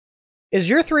Is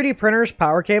your 3D printer's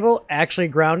power cable actually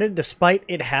grounded despite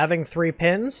it having 3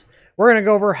 pins? We're going to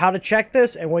go over how to check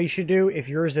this and what you should do if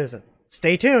yours isn't.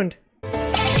 Stay tuned.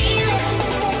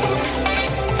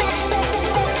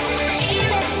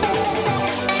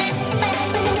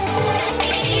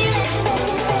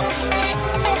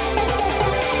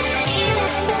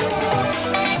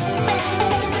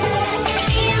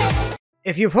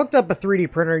 If you've hooked up a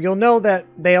 3D printer, you'll know that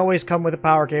they always come with a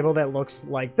power cable that looks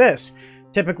like this.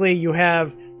 Typically, you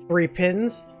have 3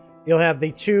 pins. You'll have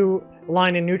the 2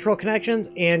 line and neutral connections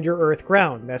and your earth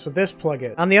ground. That's what this plug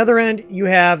is. On the other end, you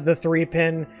have the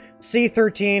 3-pin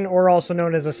C13, or also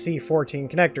known as a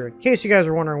C14 connector, in case you guys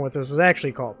were wondering what this was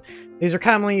actually called. These are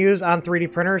commonly used on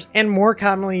 3D printers and more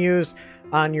commonly used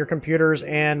on your computers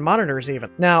and monitors even.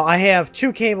 Now, I have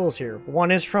 2 cables here. One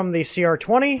is from the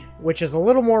CR20, which is a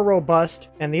little more robust,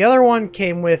 and the other one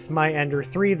came with my Ender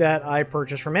 3 that I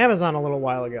purchased from Amazon a little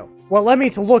while ago. What led me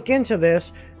to look into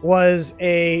this was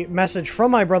a message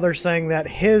from my brother saying that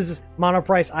his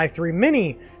Monoprice i3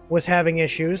 Mini was having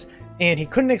issues, and he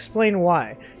couldn't explain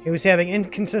why. He was having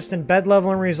inconsistent bed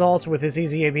leveling results with his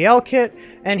Easy ABL kit,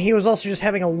 and he was also just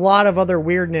having a lot of other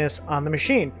weirdness on the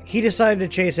machine. He decided to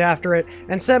chase after it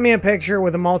and sent me a picture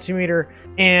with a multimeter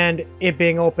and it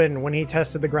being open when he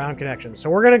tested the ground connection. So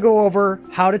we're going to go over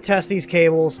how to test these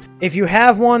cables. If you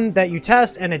have one that you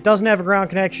test and it doesn't have a ground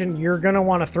connection, you're going to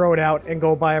want to throw it out and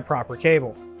go buy a proper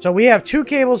cable. So we have 2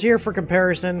 cables here for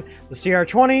comparison, the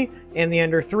CR20 and the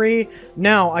Ender 3.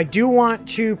 Now, I do want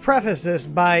to preface this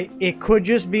by it could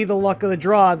just be the luck of the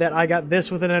draw that I got this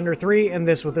with an Ender 3 and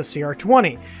this with a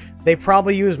CR20. They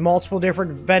probably use multiple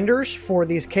different vendors for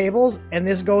these cables, and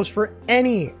this goes for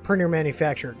any printer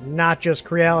manufacturer, not just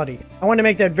Creality. I want to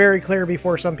make that very clear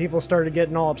before some people started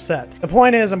getting all upset. The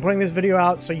point is, I'm putting this video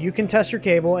out so you can test your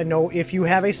cable and know if you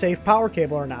have a safe power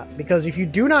cable or not. Because if you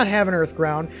do not have an earth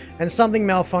ground and something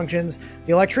malfunctions,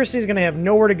 the electricity is going to have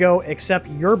nowhere to go except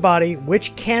your body,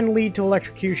 which can lead to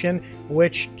electrocution,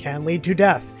 which can lead to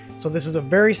death. So this is a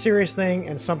very serious thing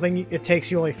and something it takes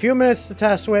you only a few minutes to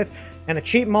test with, and a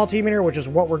cheap multimeter, which is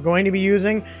what we're going to be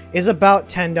using, is about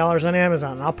 $10 on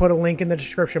Amazon. I'll put a link in the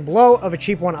description below of a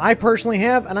cheap one I personally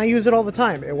have, and I use it all the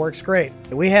time. It works great.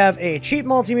 We have a cheap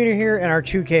multimeter here and our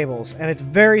 2 cables, and it's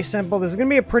very simple. This is going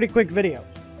to be a pretty quick video.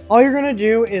 All you're going to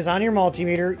do is on your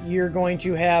multimeter, you're going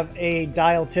to have a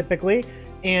dial typically,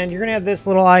 and you're going to have this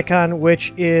little icon,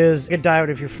 which is a diode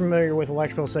if you're familiar with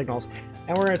electrical signals.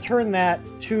 And we're going to turn that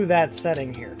to that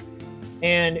setting here.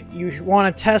 And you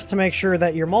want to test to make sure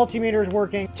that your multimeter is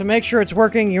working. To make sure it's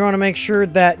working, you want to make sure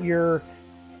that your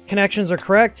connections are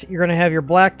correct. You're going to have your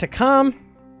black to COM,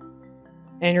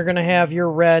 and you're going to have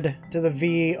your red to the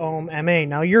V ohm MA.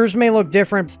 Now, yours may look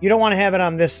different. You don't want to have it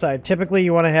on this side. Typically,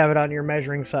 you want to have it on your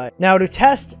measuring side. Now, to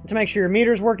test, to make sure your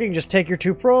meter's working, just take your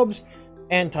 2 probes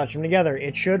and touch them together.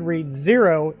 It should read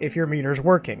 0 if your meter's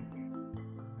working.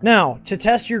 Now, to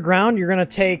test your ground, you're going to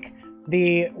take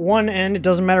the one end, it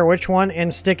doesn't matter which one,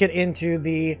 and stick it into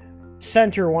the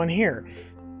center one here.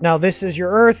 Now, this is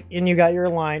your earth, and you got your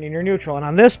line and your neutral. And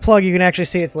on this plug, you can actually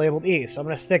see it's labeled E. So I'm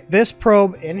going to stick this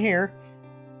probe in here,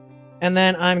 and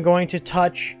then I'm going to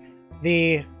touch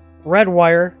the red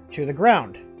wire to the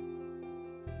ground.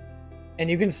 And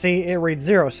you can see it reads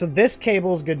 0. So this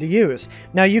cable is good to use.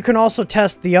 Now, you can also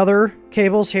test the other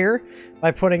cables here by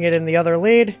putting it in the other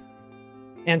lead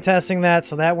and testing that,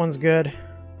 so that one's good.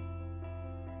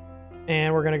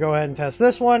 And we're going to go ahead and test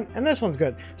this one, and this one's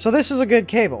good. So this is a good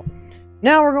cable.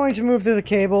 Now we're going to move to the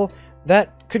cable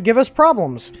that could give us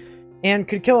problems and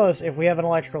could kill us if we have an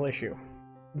electrical issue.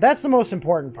 That's the most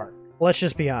important part. Let's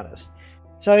just be honest.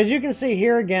 So as you can see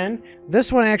here again,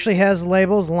 this one actually has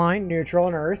labels line, neutral,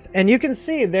 and earth. And you can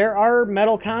see there are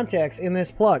metal contacts in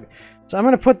this plug. So I'm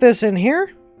going to put this in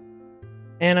here,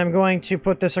 and I'm going to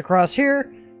put this across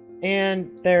here,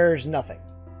 and there's nothing.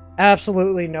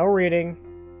 Absolutely no reading.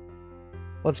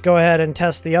 Let's go ahead and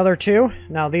test the other 2.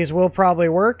 Now these will probably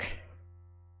work.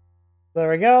 There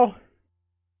we go.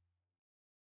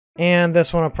 And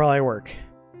this one will probably work.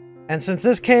 And since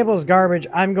this cable is garbage,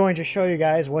 I'm going to show you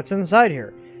guys what's inside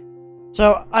here.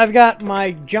 So I've got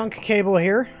my junk cable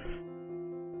here,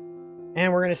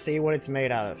 and we're going to see what it's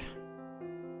made out of.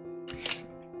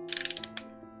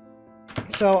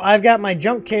 So I've got my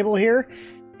junk cable here,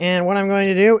 and what I'm going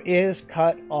to do is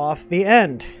cut off the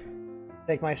end.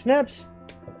 Take my snips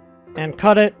and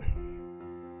cut it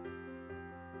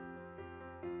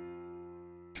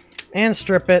and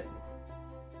strip it.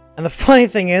 And the funny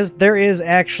thing is, there is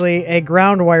actually a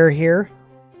ground wire here,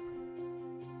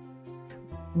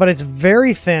 but it's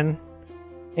very thin.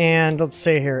 And let's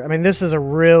see here. I mean, this is a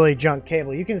really junk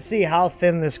cable. You can see how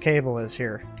thin this cable is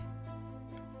here.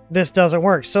 this doesn't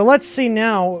work. So let's see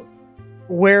now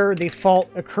where the fault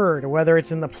occurred, whether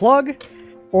it's in the plug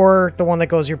or the one that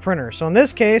goes to your printer. So in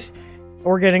this case,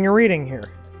 we're getting a reading here.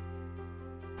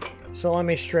 So let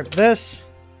me strip this.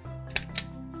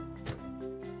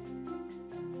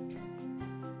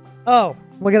 Oh,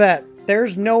 look at that.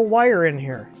 There's no wire in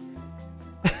here.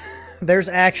 There's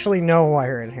actually no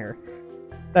wire in here.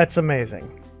 That's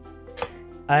amazing.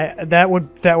 That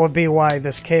would be why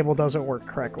this cable doesn't work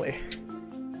correctly.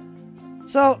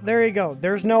 So there you go.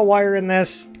 There's no wire in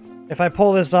this. If I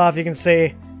pull this off, you can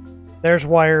see there's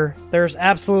wire. There's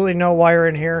absolutely no wire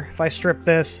in here. If I strip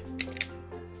this,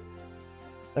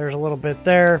 there's a little bit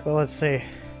there, but let's see.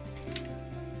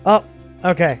 Oh,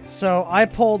 okay. So I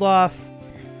pulled off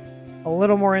a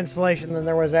little more insulation than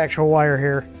there was actual wire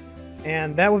here.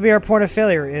 And that would be our point of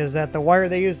failure, is that the wire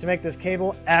they used to make this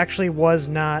cable actually was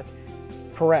not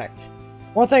correct.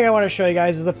 One thing I want to show you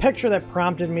guys is a picture that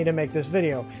prompted me to make this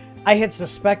video. I had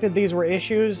suspected these were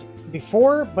issues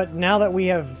before, but now that we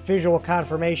have visual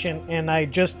confirmation and I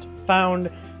just found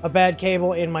a bad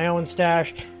cable in my own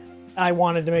stash, I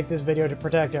wanted to make this video to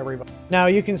protect everybody. Now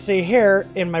you can see here,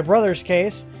 in my brother's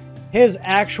case, his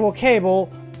actual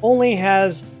cable only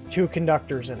has 2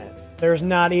 conductors in it. There's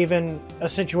not even a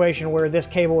situation where this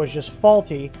cable was just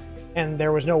faulty and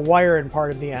there was no wire in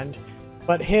part of the end,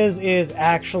 but his is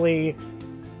actually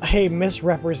a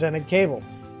misrepresented cable.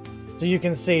 So you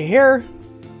can see here,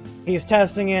 he's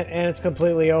testing it and it's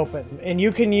completely open. And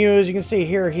you can see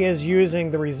here, he is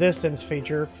using the resistance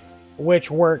feature, which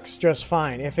works just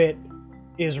fine. If it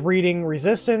is reading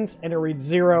resistance and it reads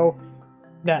 0,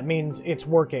 that means it's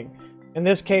working. In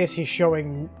this case, he's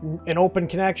showing an open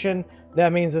connection.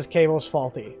 That means this cable is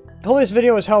faulty. Hopefully this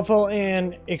video was helpful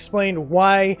and explained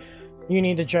why you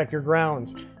need to check your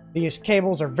grounds. These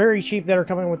cables are very cheap that are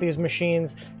coming with these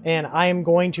machines, and I am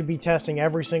going to be testing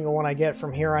every single one I get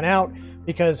from here on out,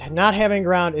 because not having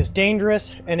ground is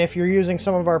dangerous. And if you're using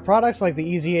some of our products like the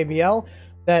Easy ABL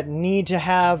that need to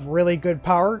have really good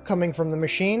power coming from the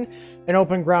machine, an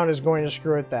open ground is going to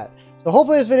screw with that. So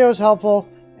hopefully this video was helpful,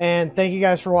 and thank you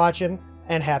guys for watching,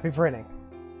 and happy printing.